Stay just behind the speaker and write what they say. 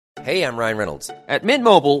Hey, I'm Ryan Reynolds. At Mint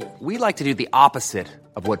Mobile, we like to do the opposite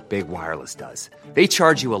of what Big Wireless does. They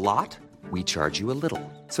charge you a lot, we charge you a little.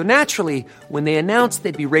 So naturally, when they announced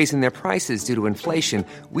they'd be raising their prices due to inflation,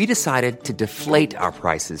 we decided to deflate our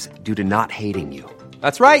prices due to not hating you.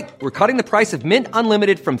 That's right. We're cutting the price of Mint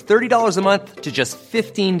Unlimited from $30 a month to just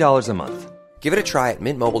 $15 a month. Give it a try at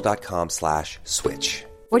mintmobile.com/switch.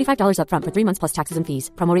 $45 up front for 3 months plus taxes and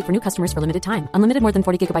fees. Promo rate for new customers for limited time. Unlimited more than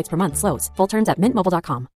 40 gigabytes per month. Slows full terms at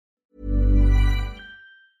mintmobile.com.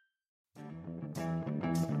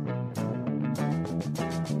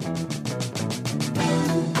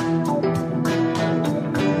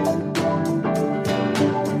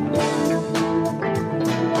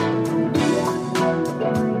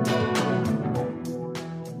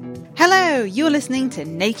 Hello, you're listening to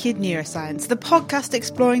Naked Neuroscience, the podcast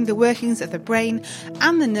exploring the workings of the brain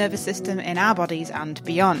and the nervous system in our bodies and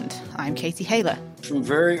beyond. I'm Katie Haler. From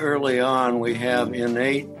very early on, we have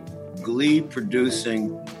innate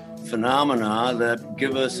glee-producing phenomena that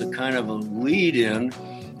give us a kind of a lead-in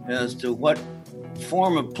as to what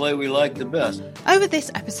form of play we like the best. Over this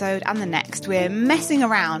episode and the next, we're messing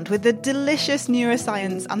around with the delicious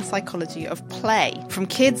neuroscience and psychology of play, from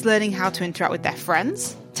kids learning how to interact with their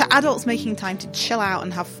friends, to adults making time to chill out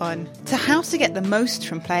and have fun, to how to get the most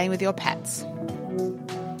from playing with your pets.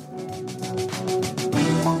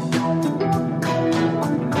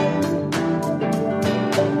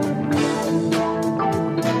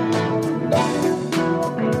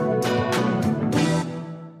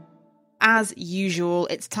 As usual,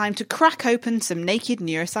 it's time to crack open some Naked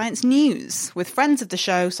Neuroscience news with friends of the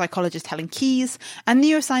show, psychologist Helen Keyes and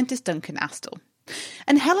neuroscientist Duncan Astle.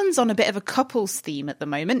 And Helen's on a bit of a couples theme at the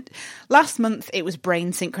moment. Last month it was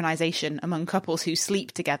brain synchronization among couples who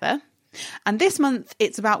sleep together. And this month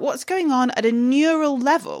it's about what's going on at a neural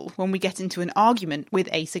level when we get into an argument with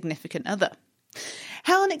a significant other.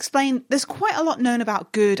 Helen explained there's quite a lot known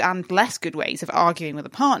about good and less good ways of arguing with a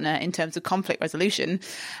partner in terms of conflict resolution,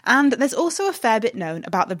 and there's also a fair bit known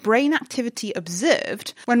about the brain activity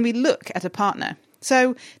observed when we look at a partner.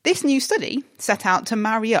 So this new study set out to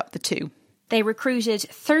marry up the two. They recruited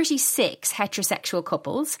 36 heterosexual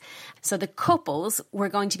couples. So the couples were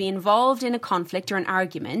going to be involved in a conflict or an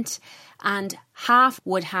argument, and half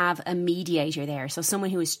would have a mediator there. So someone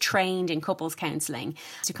who is trained in couples counselling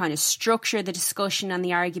to kind of structure the discussion and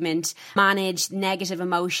the argument, manage negative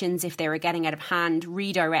emotions if they were getting out of hand,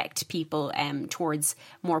 redirect people towards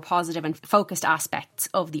more positive and focused aspects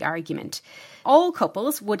of the argument. All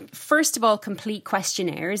couples would first of all complete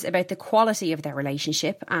questionnaires about the quality of their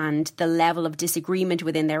relationship and the level of disagreement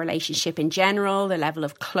within their relationship in general, the level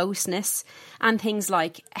of closeness, and things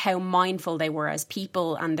like how mindful they were as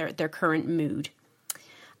people and their current mood.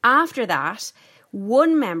 After that,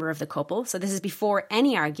 one member of the couple, so this is before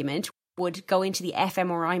any argument, would go into the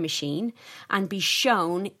fMRI machine and be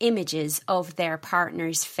shown images of their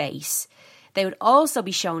partner's face. They would also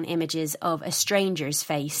be shown images of a stranger's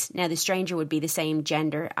face. Now, the stranger would be the same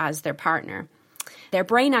gender as their partner. Their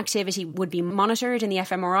brain activity would be monitored in the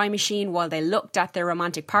fMRI machine while they looked at their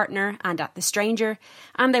romantic partner and at the stranger,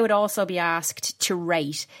 and they would also be asked to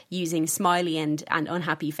rate using smiley and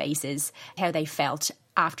unhappy faces how they felt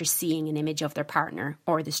after seeing an image of their partner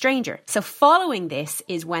or the stranger. So following this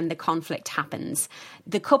is when the conflict happens.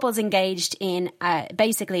 The couples engaged in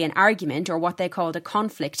basically an argument, or what they called a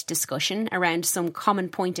conflict discussion, around some common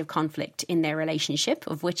point of conflict in their relationship,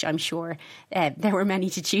 of which I'm sure there were many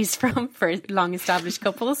to choose from for long-established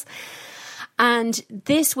couples. And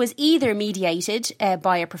this was either mediated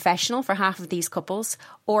by a professional for half of these couples,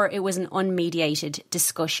 or it was an unmediated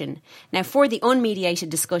discussion. Now, for the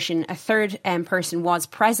unmediated discussion, a third person was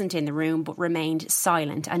present in the room but remained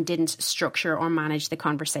silent and didn't structure or manage the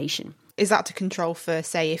conversation. Is that to control for,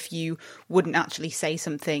 say, if you wouldn't actually say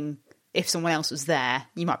something, if someone else was there,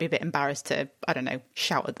 you might be a bit embarrassed to, I don't know,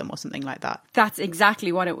 shout at them or something like that? That's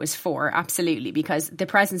exactly what it was for, absolutely, because the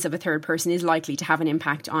presence of a third person is likely to have an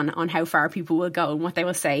impact on how far people will go and what they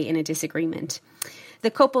will say in a disagreement.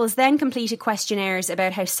 The couples then completed questionnaires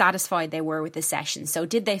about how satisfied they were with the session. So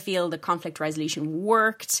did they feel the conflict resolution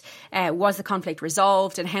worked? Was the conflict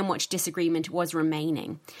resolved? And how much disagreement was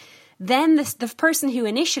remaining? Then the person who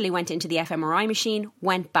initially went into the fMRI machine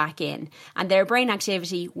went back in, and their brain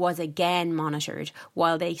activity was again monitored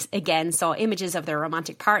while they again saw images of their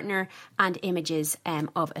romantic partner and images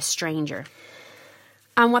of a stranger.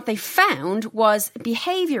 And what they found was,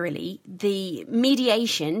 behaviourally, the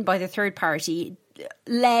mediation by the third party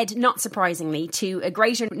led, not surprisingly, to a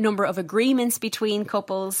greater number of agreements between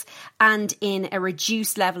couples and in a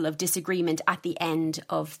reduced level of disagreement at the end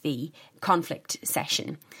of the conflict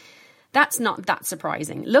session. That's not that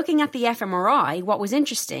surprising. Looking at the fMRI, what was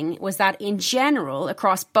interesting was that in general,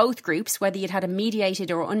 across both groups, whether you'd had a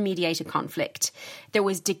mediated or unmediated conflict, there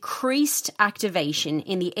was decreased activation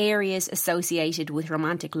in the areas associated with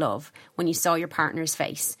romantic love when you saw your partner's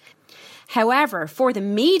face. However, for the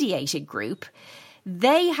mediated group,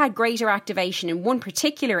 they had greater activation in one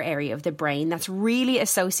particular area of the brain that's really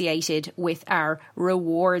associated with our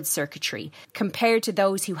reward circuitry compared to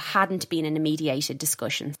those who hadn't been in a mediated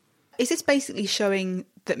discussion. Is this basically showing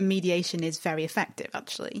that mediation is very effective,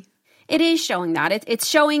 actually? It is showing that. It's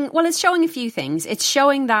showing a few things. It's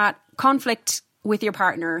showing that conflict with your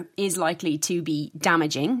partner is likely to be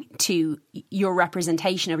damaging to your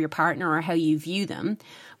representation of your partner or how you view them.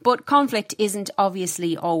 But conflict isn't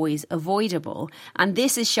obviously always avoidable. And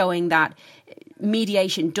this is showing that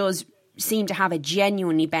mediation does seem to have a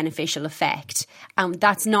genuinely beneficial effect.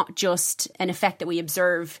 That's not just an effect that we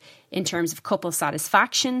observe in terms of couple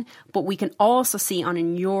satisfaction, but we can also see on a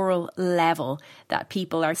neural level that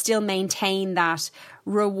people are still maintain that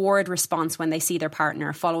reward response when they see their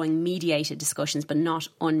partner following mediated discussions, but not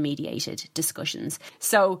unmediated discussions.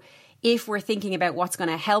 So if we're thinking about what's going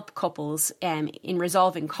to help couples in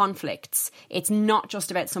resolving conflicts, it's not just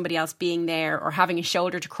about somebody else being there or having a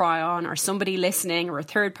shoulder to cry on or somebody listening or a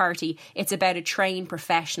third party. It's about a trained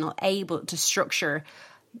professional able to structure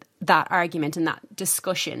that argument and that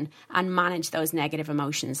discussion and manage those negative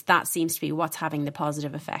emotions. That seems to be what's having the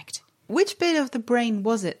positive effect. Which bit of the brain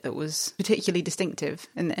was it that was particularly distinctive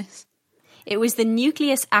in this? It was the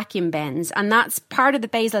nucleus accumbens, and that's part of the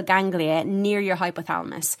basal ganglia near your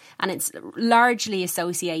hypothalamus, and it's largely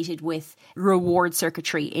associated with reward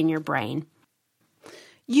circuitry in your brain.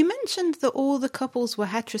 You mentioned that all the couples were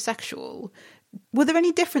heterosexual. Were there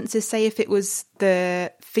any differences, say, if it was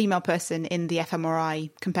the female person in the fMRI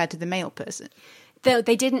compared to the male person? Though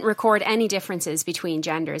they didn't record any differences between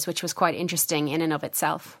genders, which was quite interesting in and of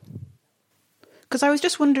itself. Because I was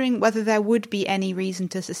just wondering whether there would be any reason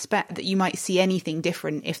to suspect that you might see anything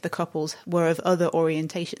different if the couples were of other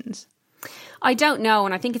orientations. I don't know,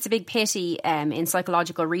 and I think it's a big pity in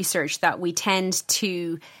psychological research that we tend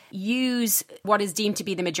to use what is deemed to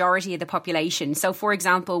be the majority of the population. So, for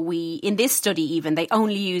example, in this study even, they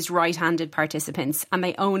only used right-handed participants and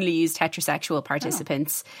they only used heterosexual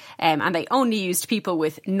participants and they only used people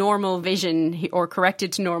with normal vision or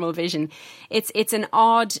corrected to normal vision. It's an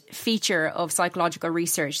odd feature of psychological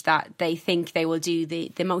research that they think they will do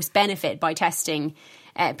the most benefit by testing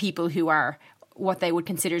people who are what they would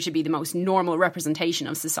consider to be the most normal representation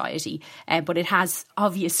of society. But it has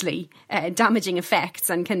obviously damaging effects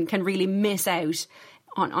and can really miss out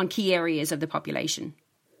on key areas of the population.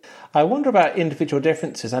 I wonder about individual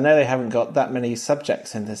differences. I know they haven't got that many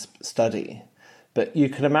subjects in this study, but you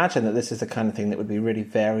can imagine that this is the kind of thing that would be really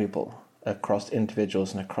variable across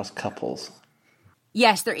individuals and across couples.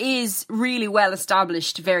 Yes, there is really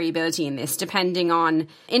well-established variability in this, depending on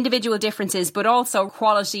individual differences, but also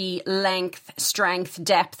quality, length, strength,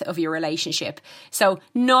 depth of your relationship. So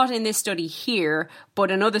not in this study here, but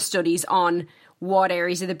in other studies on what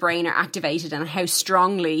areas of the brain are activated and how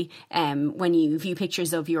strongly, when you view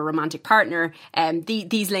pictures of your romantic partner,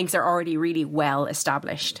 these links are already really well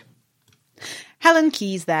established. Helen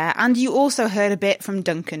Keyes there, and you also heard a bit from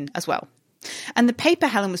Duncan as well. And the paper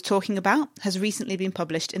Helen was talking about has recently been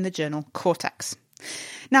published in the journal Cortex.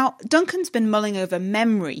 Now, Duncan's been mulling over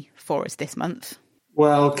memory for us this month.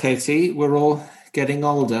 Well, Katie, we're all getting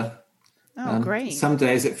older. Oh, great. Some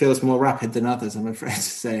days it feels more rapid than others, I'm afraid to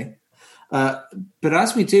say. But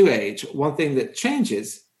as we do age, one thing that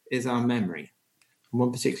changes is our memory. And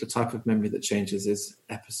one particular type of memory that changes is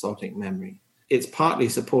episodic memory. It's partly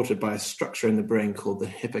supported by a structure in the brain called the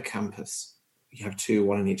hippocampus. You have two,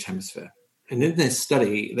 one in each hemisphere. And in this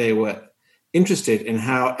study, they were interested in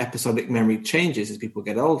how episodic memory changes as people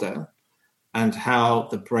get older and how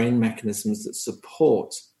the brain mechanisms that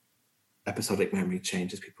support episodic memory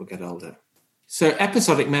change as people get older. So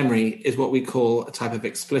episodic memory is what we call a type of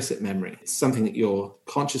explicit memory. It's something that you're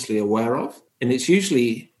consciously aware of, and it's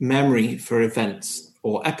usually memory for events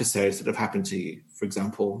or episodes that have happened to you. For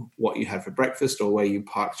example, what you had for breakfast or where you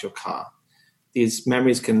parked your car. These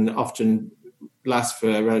memories can often last for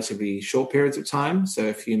relatively short periods of time, so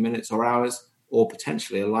a few minutes or hours, or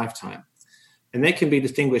potentially a lifetime. And they can be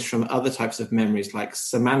distinguished from other types of memories like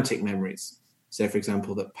semantic memories. So, for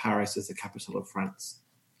example, that Paris is the capital of France.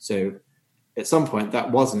 So at some point,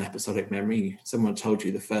 that was an episodic memory. Someone told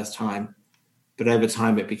you the first time, but over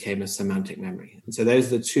time it became a semantic memory. And so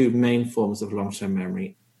those are the two main forms of long-term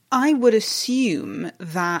memory. I would assume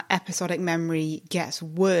that episodic memory gets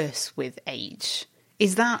worse with age.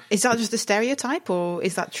 Is that just a stereotype, or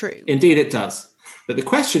is that true? Indeed, it does. But the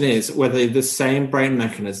question is whether the same brain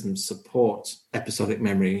mechanisms support episodic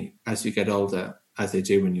memory as you get older as they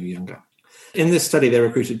do when you're younger. In this study, they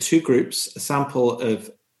recruited two groups, a sample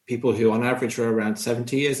of people who on average were around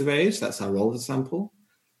 70 years of age, that's our older sample,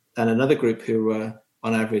 and another group who were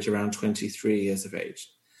on average around 23 years of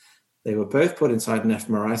age. They were both put inside an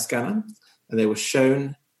fMRI scanner, and they were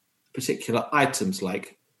shown particular items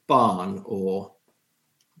like barn or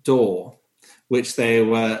door, which they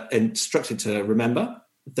were instructed to remember.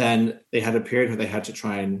 Then they had a period where they had to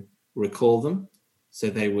try and recall them. So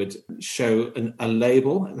they would show a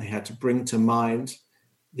label, and they had to bring to mind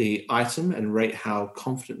the item and rate how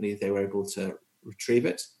confidently they were able to retrieve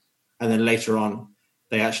it. And then later on,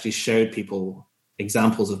 they actually showed people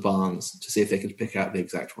examples of barns to see if they could pick out the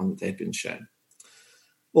exact one that they'd been shown.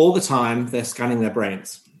 All the time, they're scanning their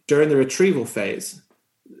brains. During the retrieval phase,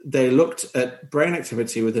 they looked at brain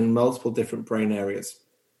activity within multiple different brain areas.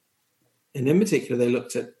 And in particular, they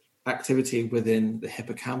looked at activity within the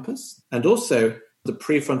hippocampus and also the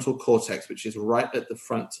prefrontal cortex, which is right at the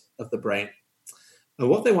front of the brain. And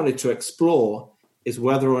what they wanted to explore is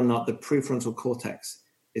whether or not the prefrontal cortex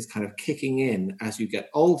is kind of kicking in as you get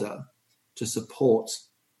older to support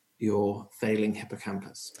your failing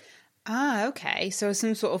hippocampus. Ah, okay. So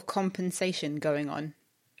some sort of compensation going on.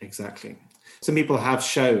 Exactly. Some people have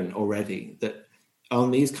shown already that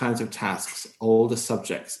on these kinds of tasks, older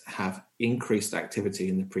subjects have increased activity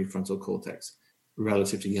in the prefrontal cortex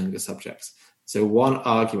relative to younger subjects. So one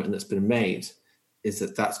argument that's been made is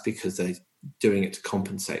that that's because they're doing it to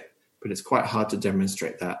compensate, but it's quite hard to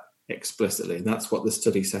demonstrate that explicitly. And that's what the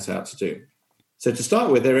study set out to do. So to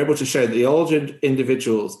start with, they were able to show that the older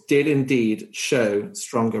individuals did indeed show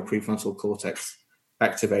stronger prefrontal cortex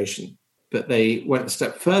activation, but they went a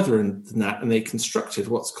step further than that, and they constructed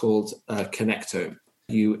what's called a connectome.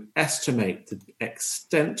 You estimate the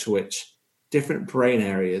extent to which different brain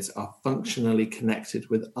areas are functionally connected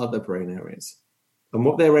with other brain areas. And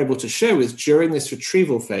what they were able to show is during this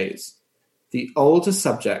retrieval phase, the older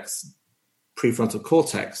subjects' prefrontal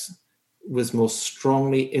cortex was more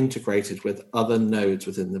strongly integrated with other nodes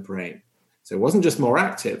within the brain. So it wasn't just more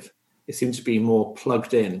active, it seemed to be more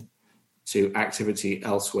plugged in to activity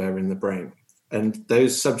elsewhere in the brain. And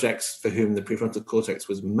those subjects for whom the prefrontal cortex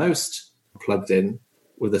was most plugged in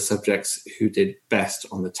were the subjects who did best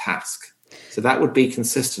on the task. So that would be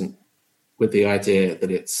consistent with the idea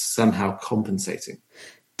that it's somehow compensating.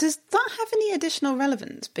 Does that have any additional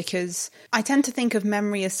relevance? Because I tend to think of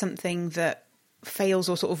memory as something that fails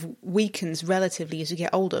or sort of weakens relatively as you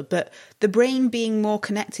get older, but the brain being more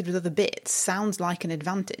connected with other bits sounds like an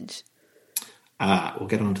advantage. We'll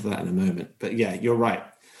get onto that in a moment. But yeah, you're right.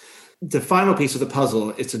 The final piece of the puzzle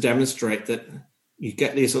is to demonstrate that you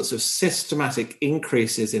get these sorts of systematic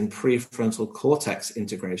increases in prefrontal cortex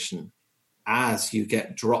integration as you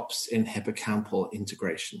get drops in hippocampal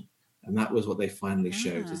integration. And that was what they finally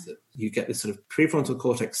showed, is that you get this sort of prefrontal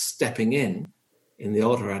cortex stepping in the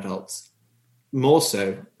older adults, more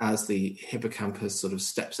so as the hippocampus sort of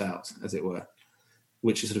steps out, as it were,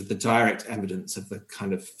 which is sort of the direct evidence of the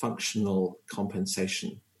kind of functional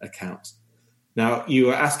compensation account. Now, you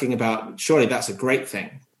were asking about, surely that's a great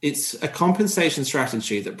thing. It's a compensation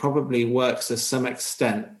strategy that probably works to some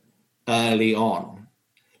extent early on.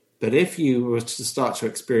 But if you were to start to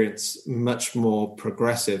experience much more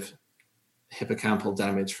progressive hippocampal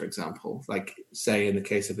damage, for example, like say in the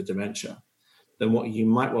case of a dementia, then what you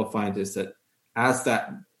might well find is that as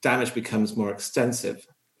that damage becomes more extensive,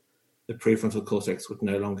 the prefrontal cortex would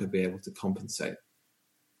no longer be able to compensate.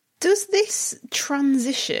 Does this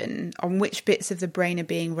transition on which bits of the brain are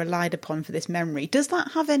being relied upon for this memory, does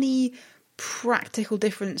that have any practical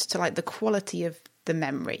difference to like the quality of the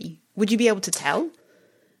memory? Would you be able to tell?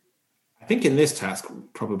 I think in this task,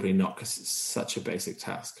 probably not, because it's such a basic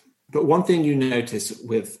task. But one thing you notice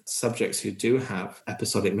with subjects who do have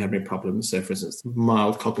episodic memory problems, so for instance,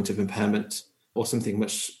 mild cognitive impairment or something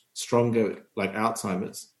much stronger like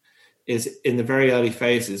Alzheimer's, is in the very early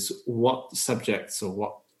phases, what subjects or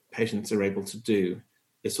what patients are able to do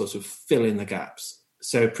is sort of fill in the gaps.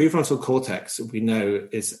 So prefrontal cortex, we know,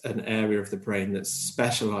 is an area of the brain that's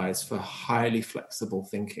specialized for highly flexible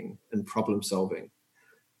thinking and problem solving.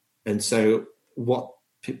 And so what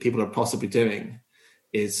people are possibly doing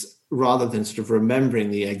is, rather than sort of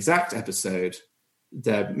remembering the exact episode,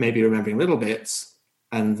 they're maybe remembering little bits,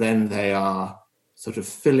 and then they are sort of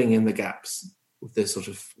filling in the gaps with this sort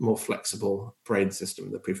of more flexible brain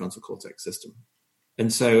system, the prefrontal cortex system.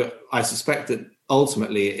 And so I suspect that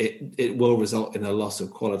ultimately it will result in a loss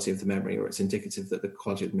of quality of the memory, or it's indicative that the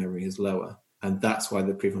quality of the memory is lower. And that's why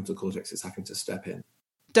the prefrontal cortex is having to step in.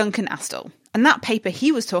 Duncan Astle. And that paper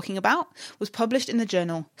he was talking about was published in the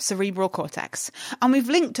journal Cerebral Cortex. And we've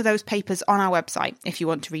linked to those papers on our website if you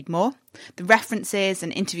want to read more. The references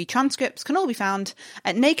and interview transcripts can all be found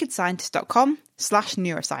at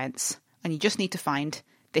nakedscientist.com/neuroscience. And you just need to find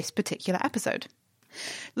this particular episode.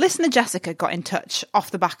 Listener Jessica got in touch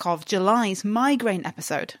off the back of July's migraine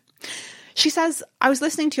episode. She says, I was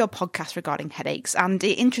listening to your podcast regarding headaches and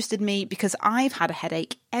it interested me because I've had a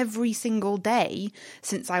headache every single day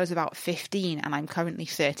since I was about 15 and I'm currently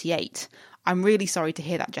 38. I'm really sorry to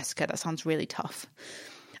hear that, Jessica. That sounds really tough.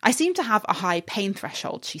 I seem to have a high pain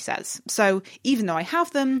threshold, she says. So even though I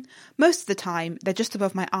have them, most of the time they're just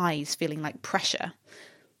above my eyes feeling like pressure.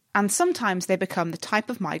 And sometimes they become the type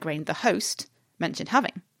of migraine the host mentioned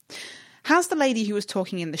having. Has the lady who was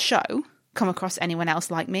talking in the show come across anyone else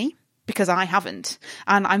like me? Because I haven't,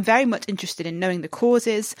 and I'm very much interested in knowing the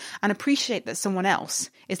causes and appreciate that someone else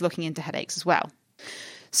is looking into headaches as well.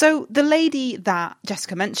 So the lady that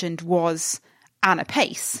Jessica mentioned was Anna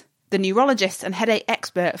Pace, the neurologist and headache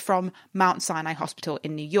expert from Mount Sinai Hospital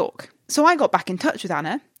in New York. So I got back in touch with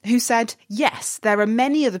Anna, who said, yes, there are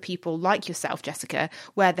many other people like yourself, Jessica,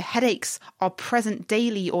 where the headaches are present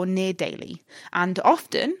daily or near daily. And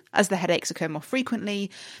often, as the headaches occur more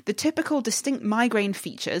frequently, the typical distinct migraine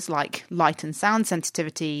features like light and sound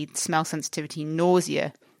sensitivity, smell sensitivity,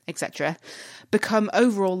 nausea, etc., become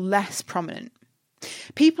overall less prominent.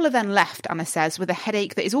 People are then left, Anna says, with a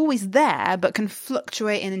headache that is always there but can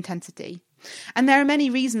fluctuate in intensity. And there are many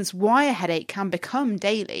reasons why a headache can become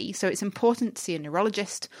daily, so it's important to see a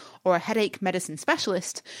neurologist or a headache medicine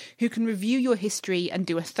specialist who can review your history and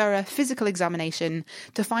do a thorough physical examination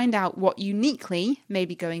to find out what uniquely may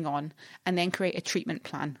be going on and then create a treatment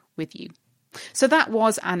plan with you. So that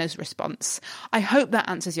was Anna's response. I hope that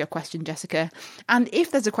answers your question, Jessica. And if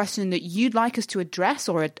there's a question that you'd like us to address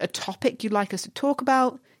or a topic you'd like us to talk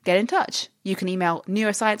about, get in touch. You can email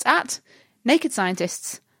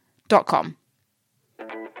neuroscience@nakedscientists.com.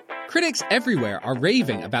 Critics everywhere are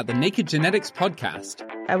raving about the Naked Genetics podcast.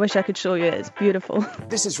 I wish I could show you. It's beautiful.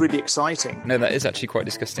 This is really exciting. No, that is actually quite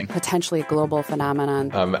disgusting. Potentially a global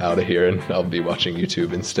phenomenon. I'm out of here and I'll be watching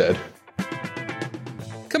YouTube instead.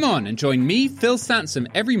 Come on and join me, Phil Sansom,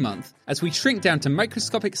 every month as we shrink down to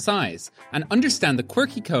microscopic size and understand the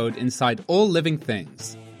quirky code inside all living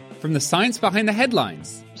things. From the science behind the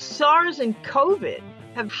headlines. SARS and COVID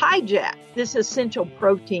have hijacked this essential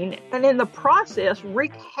protein and in the process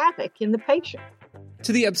wreak havoc in the patient.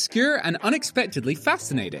 To the obscure and unexpectedly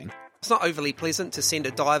fascinating. It's not overly pleasant to send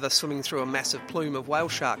a diver swimming through a massive plume of whale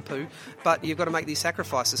shark poo, but you've got to make these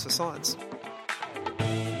sacrifices for science.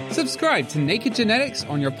 Subscribe to Naked Genetics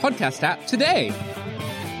on your podcast app today.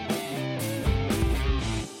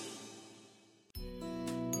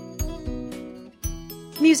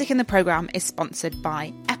 Music in the programme is sponsored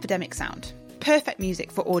by Epidemic Sound, perfect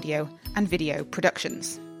music for audio and video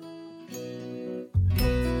productions.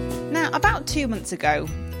 Now, about 2 months ago,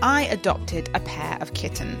 I adopted a pair of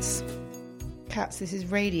kittens. Cats, this is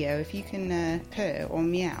radio. If you can purr or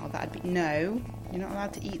meow, that'd be... No, you're not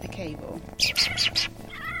allowed to eat the cable.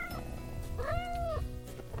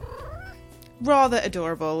 Rather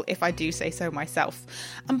adorable, if I do say so myself.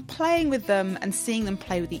 And playing with them and seeing them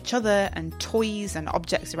play with each other and toys and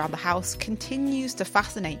objects around the house continues to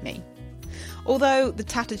fascinate me. Although the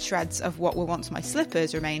tattered shreds of what were once my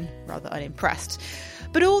slippers remain rather unimpressed.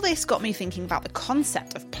 But all this got me thinking about the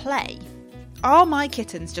concept of play. Are my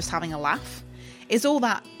kittens just having a laugh? Is all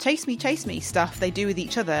that chase me stuff they do with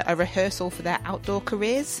each other a rehearsal for their outdoor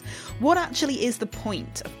careers? What actually is the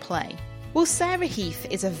point of play? Well, Sarah Heath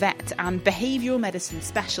is a vet and behavioural medicine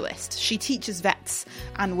specialist. She teaches vets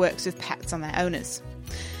and works with pets and their owners.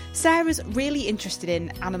 Sarah's really interested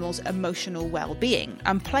in animals' emotional well-being,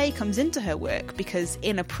 and play comes into her work because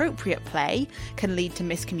inappropriate play can lead to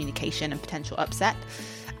miscommunication and potential upset.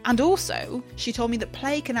 And also, she told me that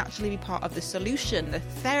play can actually be part of the solution, the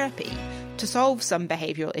therapy, to solve some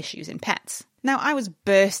behavioural issues in pets. Now, I was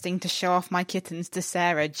bursting to show off my kittens to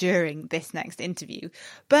Sarah during this next interview,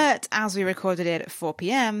 but as we recorded it at 4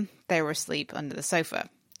 p.m, they were asleep under the sofa.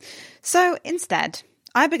 So instead,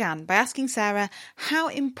 I began by asking Sarah how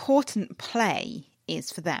important play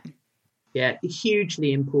is for them. Yeah,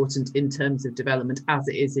 hugely important in terms of development as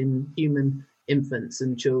it is in human infants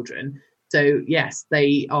and children. So yes,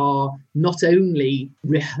 they are not only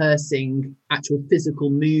rehearsing actual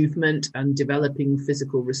physical movement and developing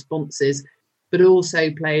physical responses, but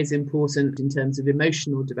also play is important in terms of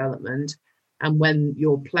emotional development. And when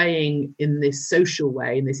you're playing in this social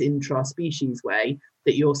way, in this intra-species way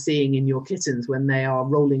that you're seeing in your kittens when they are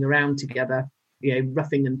rolling around together,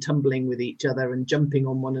 roughing and tumbling with each other and jumping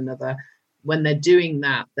on one another, when they're doing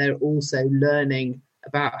that, they're also learning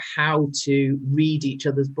about how to read each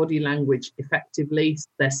other's body language effectively,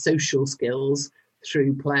 their social skills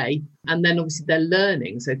through play. And then obviously they're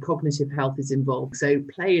learning, so cognitive health is involved. So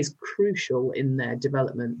play is crucial in their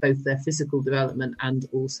development, both their physical development and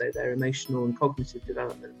also their emotional and cognitive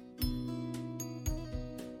development.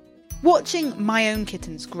 Watching my own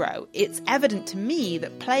kittens grow, it's evident to me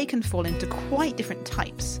that play can fall into quite different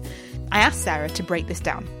types. I asked Sarah to break this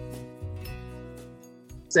down.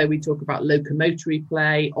 So we talk about locomotory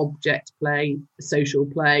play, object play, social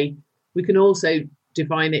play. We can also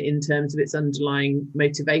define it in terms of its underlying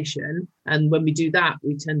motivation. And when we do that,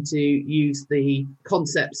 we tend to use the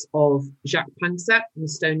concepts of Jacques Panksepp, an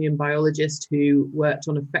Estonian biologist who worked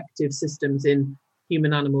on affective systems in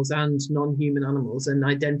human animals and non-human animals and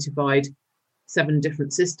identified 7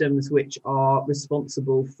 different systems which are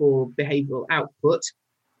responsible for behavioural output.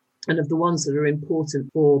 And of the ones that are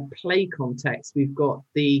important for play context, we've got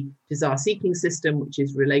the desire-seeking system, which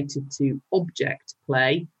is related to object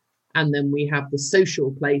play. And then we have the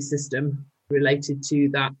social play system related to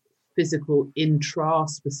that physical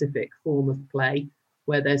intra-specific form of play,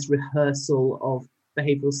 where there's rehearsal of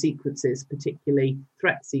behavioural sequences, particularly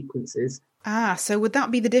threat sequences. So would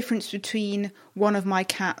that be the difference between one of my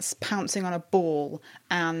cats pouncing on a ball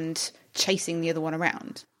and chasing the other one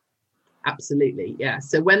around? Absolutely, yeah.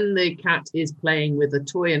 So when the cat is playing with a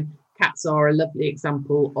toy, and cats are a lovely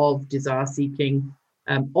example of desire-seeking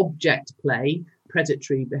object play.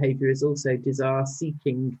 Predatory behaviour is also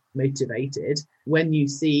desire-seeking motivated. When you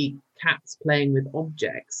see cats playing with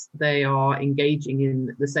objects, they are engaging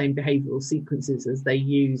in the same behavioural sequences as they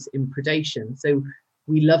use in predation. So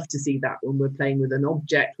we love to see that when we're playing with an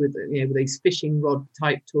object, with with these fishing rod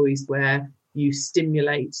type toys where you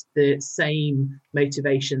stimulate the same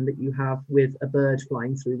motivation that you have with a bird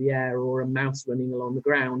flying through the air or a mouse running along the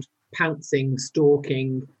ground, pouncing,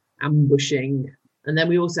 stalking, ambushing. And then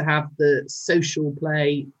we also have the social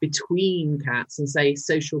play between cats, and say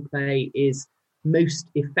social play is most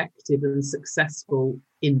effective and successful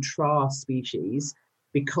intra-species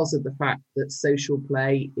because of the fact that social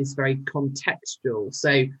play is very contextual.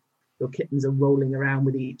 So your kittens are rolling around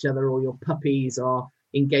with each other, or your puppies are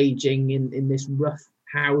engaging in this rough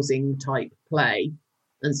housing type play.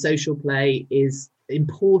 And social play is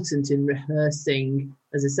important in rehearsing,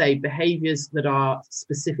 as I say, behaviours that are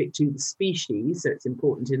specific to the species. So it's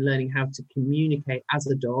important in learning how to communicate as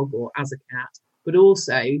a dog or as a cat, but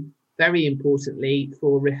also very importantly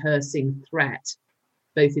for rehearsing threat,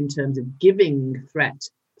 both in terms of giving threat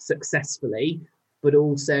successfully, but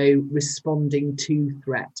also responding to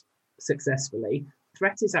threat successfully.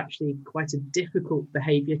 Threat is actually quite a difficult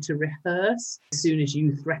behaviour to rehearse. As soon as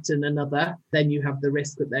you threaten another, then you have the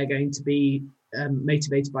risk that they're going to be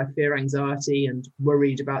motivated by fear, anxiety, and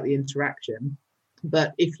worried about the interaction.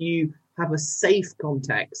 But if you have a safe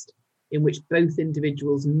context in which both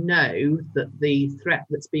individuals know that the threat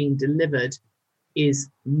that's being delivered is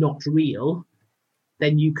not real,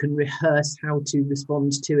 then you can rehearse how to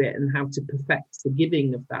respond to it and how to perfect the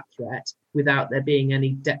giving of that threat without there being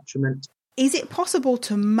any detriment. Is it possible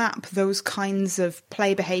to map those kinds of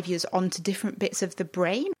play behaviours onto different bits of the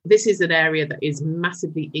brain? This is an area that is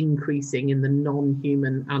massively increasing in the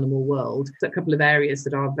non-human animal world. So a couple of areas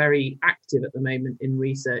that are very active at the moment in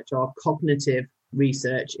research are cognitive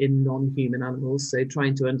research in non-human animals, so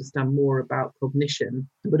trying to understand more about cognition,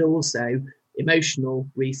 but also emotional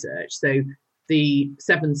research. So the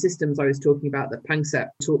 7 systems I was talking about that Panksepp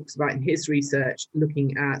talks about in his research,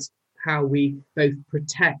 looking at how we both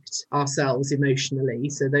protect ourselves emotionally.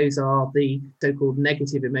 So those are the so-called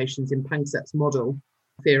negative emotions in Panksepp's model: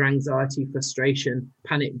 fear, anxiety, frustration,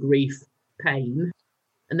 panic, grief, pain.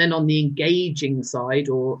 And then on the engaging side,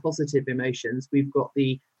 or positive emotions, we've got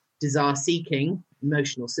the desire-seeking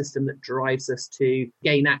emotional system that drives us to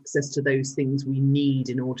gain access to those things we need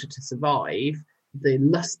in order to survive. The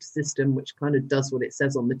lust system, which kind of does what it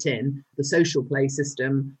says on the tin, the social play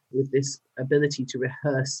system with this ability to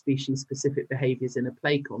rehearse species-specific behaviours in a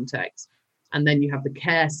play context. And then you have the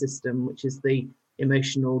care system, which is the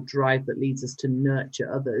emotional drive that leads us to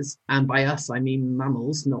nurture others. And by us, I mean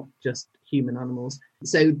mammals, not just human animals.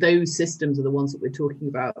 So those systems are the ones that we're talking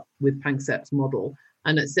about with Panksepp's model.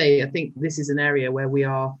 And let's say, I think this is an area where we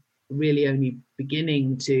are really only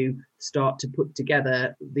beginning to start to put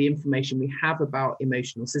together the information we have about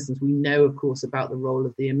emotional systems. We know, of course, about the role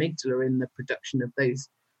of the amygdala in the production of those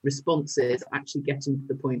responses. Actually getting to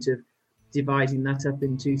the point of dividing that up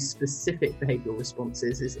into specific behavioural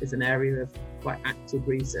responses is an area of quite active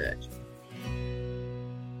research.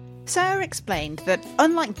 Sarah explained that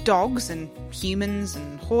unlike dogs and humans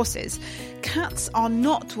and horses, cats are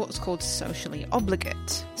not what's called socially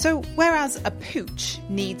obligate. So whereas a pooch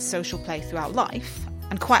needs social play throughout life,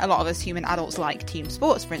 and quite a lot of us human adults like team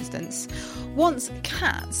sports for instance, once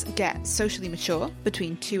cats get socially mature,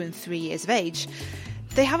 between 2 and 3 years of age,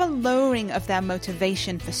 they have a lowering of their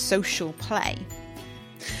motivation for social play.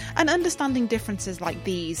 And understanding differences like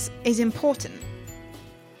these is important.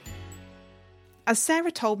 As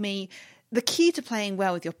Sarah told me, the key to playing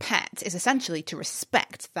well with your pet is essentially to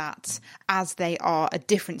respect that, as they are a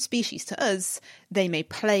different species to us, they may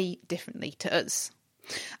play differently to us.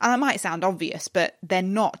 And that might sound obvious, but they're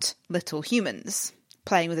not little humans.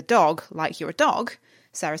 Playing with a dog like you're a dog,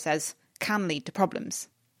 Sarah says, can lead to problems.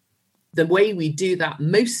 The way we do that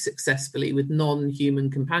most successfully with non-human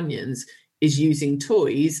companions is using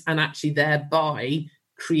toys and actually thereby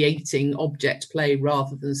creating object play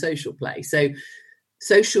rather than social play. So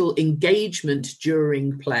social engagement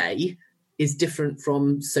during play is different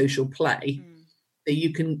from social play.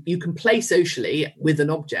 You can play socially with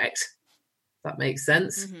an object. That makes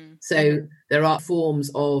sense. Mm-hmm. So there are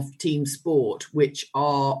forms of team sport which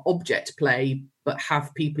are object play but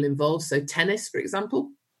have people involved. So tennis, for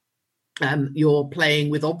example, you're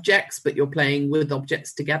playing with objects, but you're playing with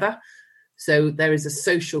objects together. So there is a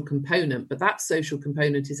social component, but that social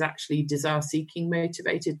component is actually desire-seeking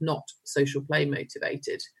motivated, not social play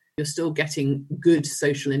motivated. You're still getting good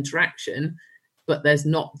social interaction, but there's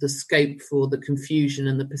not the scope for the confusion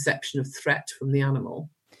and the perception of threat from the animal.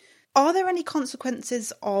 Are there any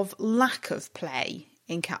consequences of lack of play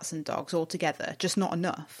in cats and dogs altogether, just not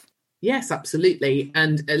enough? Yes, absolutely.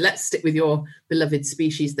 And let's stick with your beloved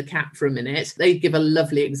species, the cat, for a minute. They give a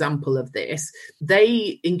lovely example of this.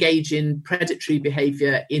 They engage in predatory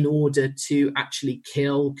behaviour in order to actually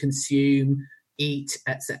kill, consume, eat,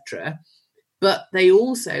 etc. But they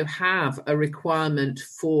also have a requirement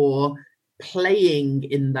for playing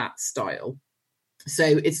in that style. So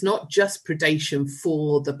it's not just predation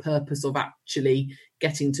for the purpose of actually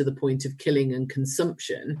getting to the point of killing and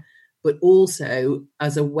consumption, but also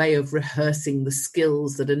as a way of rehearsing the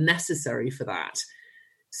skills that are necessary for that.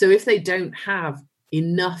 So if they don't have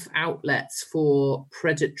enough outlets for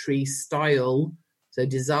predatory style, so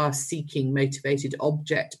desire-seeking motivated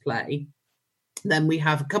object play, then we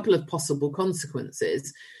have a couple of possible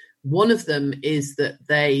consequences. One of them is that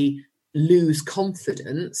they lose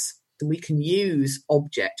confidence. And we can use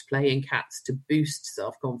object play in cats to boost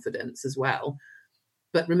self-confidence as well.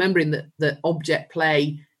 But remembering that object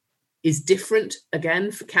play is different, again,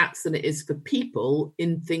 for cats than it is for people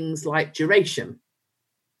in things like duration.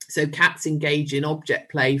 So cats engage in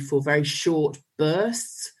object play for very short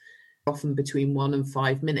bursts, often between 1 and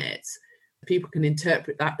 5 minutes. People can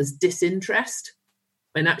interpret that as disinterest.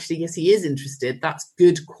 When actually, yes, he is interested. That's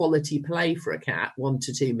good quality play for a cat, 1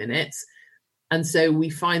 to 2 minutes. And so we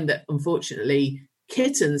find that, unfortunately,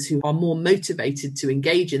 kittens who are more motivated to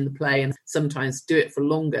engage in the play and sometimes do it for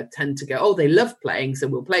longer tend to go, oh, they love playing, so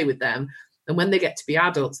we'll play with them. And when they get to be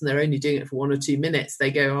adults and they're only doing it for 1 or 2 minutes,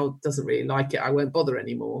 they go, oh, doesn't really like it, I won't bother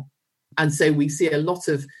anymore. And so we see a lot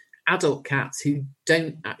of adult cats who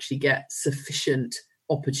don't actually get sufficient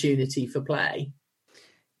opportunity for play.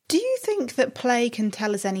 Do you think that play can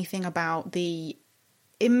tell us anything about the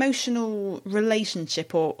emotional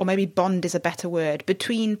relationship, or maybe bond is a better word,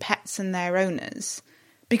 between pets and their owners?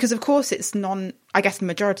 Because of course it's I guess the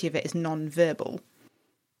majority of it is non-verbal.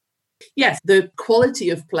 Yes, the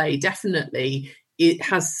quality of play, definitely, it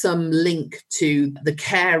has some link to the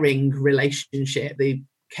caring relationship, the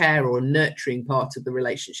care or nurturing part of the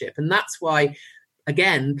relationship. And that's why,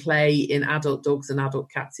 again, play in adult dogs and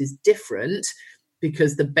adult cats is different,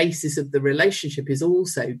 because the basis of the relationship is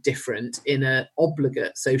also different in an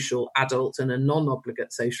obligate social adult and a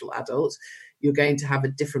non-obligate social adult. You're going to have a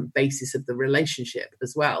different basis of the relationship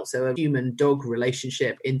as well. So a human-dog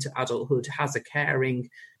relationship into adulthood has a caring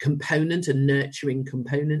component, a nurturing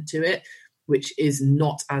component to it, which is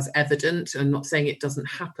not as evident. I'm not saying it doesn't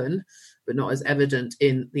happen, but not as evident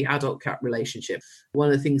in the adult cat relationship.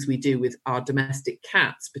 One of the things we do with our domestic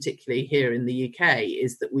cats, particularly here in the UK,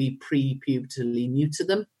 is that we pre-pubertally neuter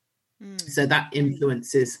them. So that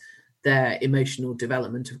influences their emotional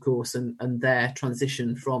development, of course, and their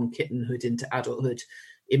transition from kittenhood into adulthood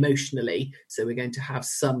emotionally. So we're going to have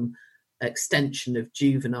some extension of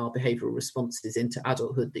juvenile behavioural responses into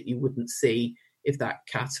adulthood that you wouldn't see if that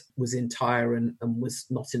cat was entire and was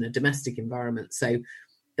not in a domestic environment. So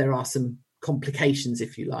there are some complications,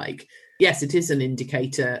 if you like. Yes, it is an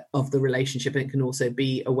indicator of the relationship, and it can also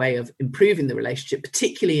be a way of improving the relationship,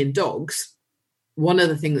 particularly in dogs. One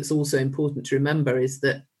other thing that's also important to remember is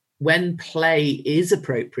that when play is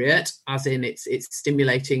appropriate, as in it's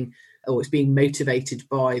stimulating or it's being motivated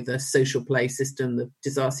by the social play system, the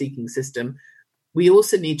desire-seeking system, we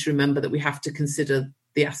also need to remember that we have to consider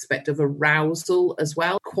the aspect of arousal as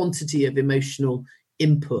well, quantity of emotional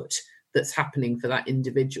input that's happening for that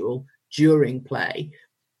individual during play.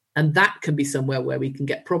 And that can be somewhere where we can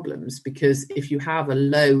get problems, because if you have a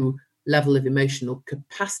low level of emotional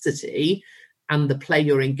capacity and the play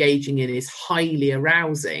you're engaging in is highly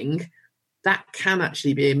arousing, that can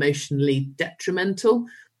actually be emotionally detrimental.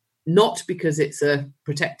 Not because it's a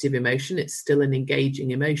protective emotion, it's still an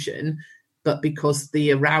engaging emotion, but because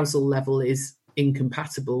the arousal level is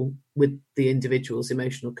incompatible with the individual's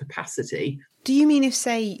emotional capacity. Do you mean if,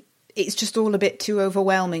 say, it's just all a bit too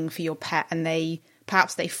overwhelming for your pet and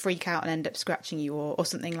perhaps they freak out and end up scratching you or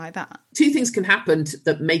something like that? Two things can happen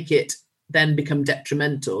that make it then become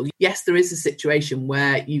detrimental. Yes, there is a situation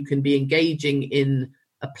where you can be engaging in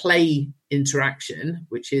a play interaction,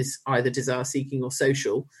 which is either desire-seeking or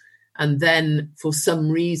social, and then for some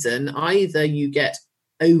reason, either you get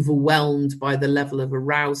overwhelmed by the level of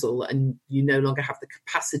arousal and you no longer have the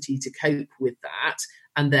capacity to cope with that,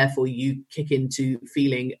 and therefore you kick into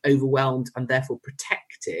feeling overwhelmed and therefore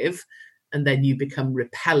protective, and then you become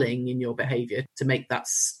repelling in your behaviour to make that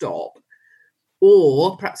stop.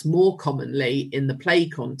 Or perhaps more commonly in the play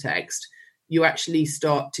context, you actually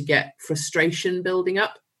start to get frustration building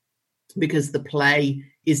up because the play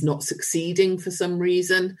is not succeeding for some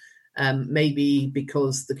reason. Maybe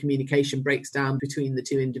because the communication breaks down between the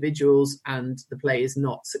two individuals and the play is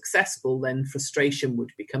not successful, then frustration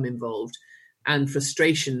would become involved. And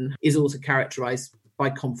frustration is also characterized by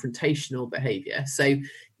confrontational behavior. So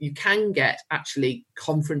you can get actually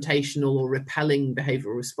confrontational or repelling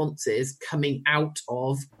behavioral responses coming out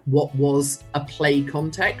of what was a play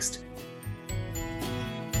context.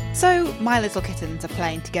 So my little kittens are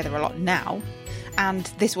playing together a lot now, and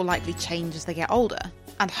this will likely change as they get older.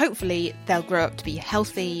 And hopefully they'll grow up to be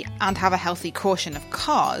healthy and have a healthy caution of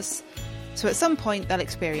cars. So at some point they'll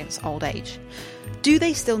experience old age. Do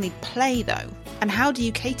they still need play though? And how do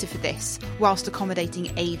you cater for this whilst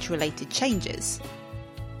accommodating age-related changes?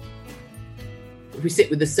 If we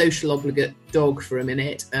sit with the social obligate dog for a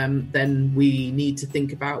minute, then we need to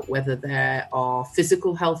think about whether there are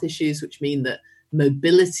physical health issues, which mean that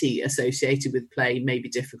mobility associated with play may be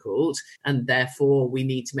difficult, and therefore we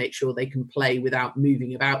need to make sure they can play without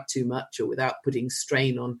moving about too much or without putting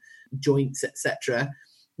strain on joints, etc.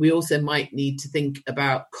 We also might need to think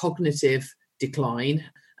about cognitive decline,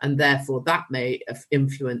 and therefore that may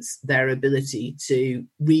influence their ability to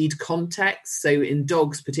read context. So in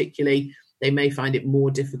dogs particularly, they may find it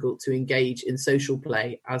more difficult to engage in social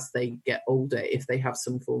play as they get older if they have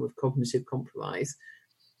some form of cognitive compromise.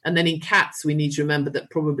 And then in cats, we need to remember that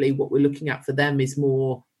probably what we're looking at for them is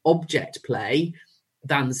more object play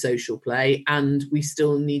than social play. And we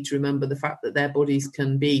still need to remember the fact that their bodies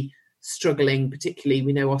can be struggling, particularly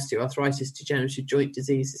we know osteoarthritis, degenerative joint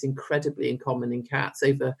disease is incredibly common in cats.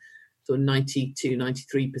 Over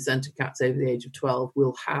 92-93% of cats over the age of 12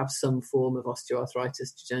 will have some form of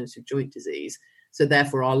osteoarthritis, degenerative joint disease. So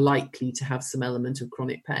therefore are likely to have some element of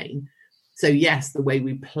chronic pain. So yes, the way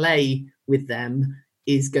we play with them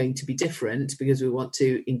is going to be different because we want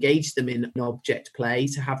to engage them in an object play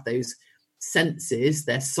to have those senses,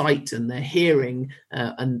 their sight and their hearing,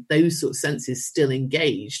 and those sort of senses still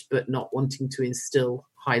engaged, but not wanting to instill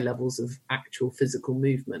high levels of actual physical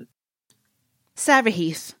movement. Sarah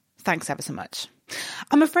Heath, thanks ever so much.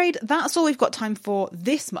 I'm afraid that's all we've got time for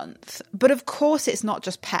this month, but of course it's not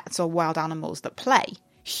just pets or wild animals that play.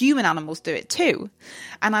 Human animals do it too.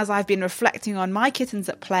 And as I've been reflecting on my kittens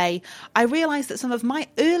at play, I realised that some of my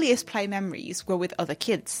earliest play memories were with other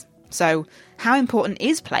kids. So, how important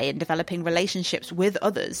is play in developing relationships with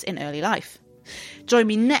others in early life? Join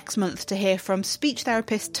me next month to hear from speech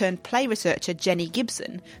therapist turned play researcher Jenny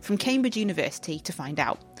Gibson from Cambridge University to find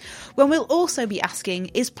out. When we'll also be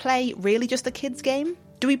asking, is play really just a kid's game?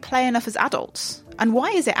 Do we play enough as adults? And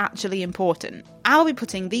why is it actually important? I'll be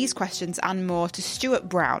putting these questions and more to Stuart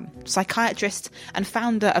Brown, psychiatrist and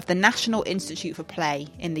founder of the National Institute for Play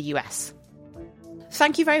in the US.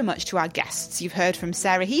 Thank you very much to our guests. You've heard from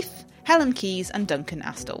Sarah Heath, Helen Keyes and Duncan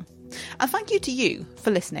Astle. And thank you to you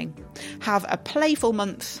for listening. Have a playful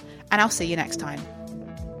month, and I'll see you next time.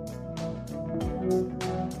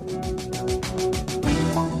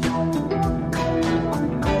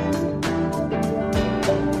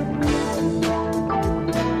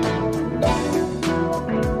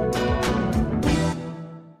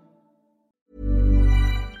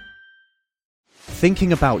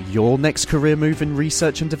 Thinking about your next career move in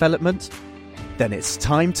research and development? Then it's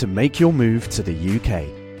time to make your move to the UK.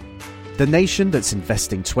 The nation that's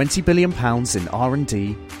investing £20 billion in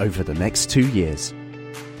R&D over the next 2 years.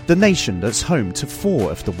 The nation that's home to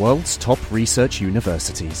 4 of the world's top research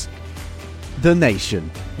universities. The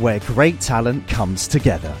nation where great talent comes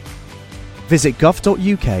together. Visit gov.uk/great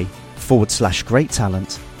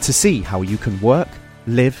talent to see how you can work,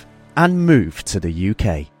 live and move to the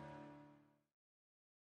UK.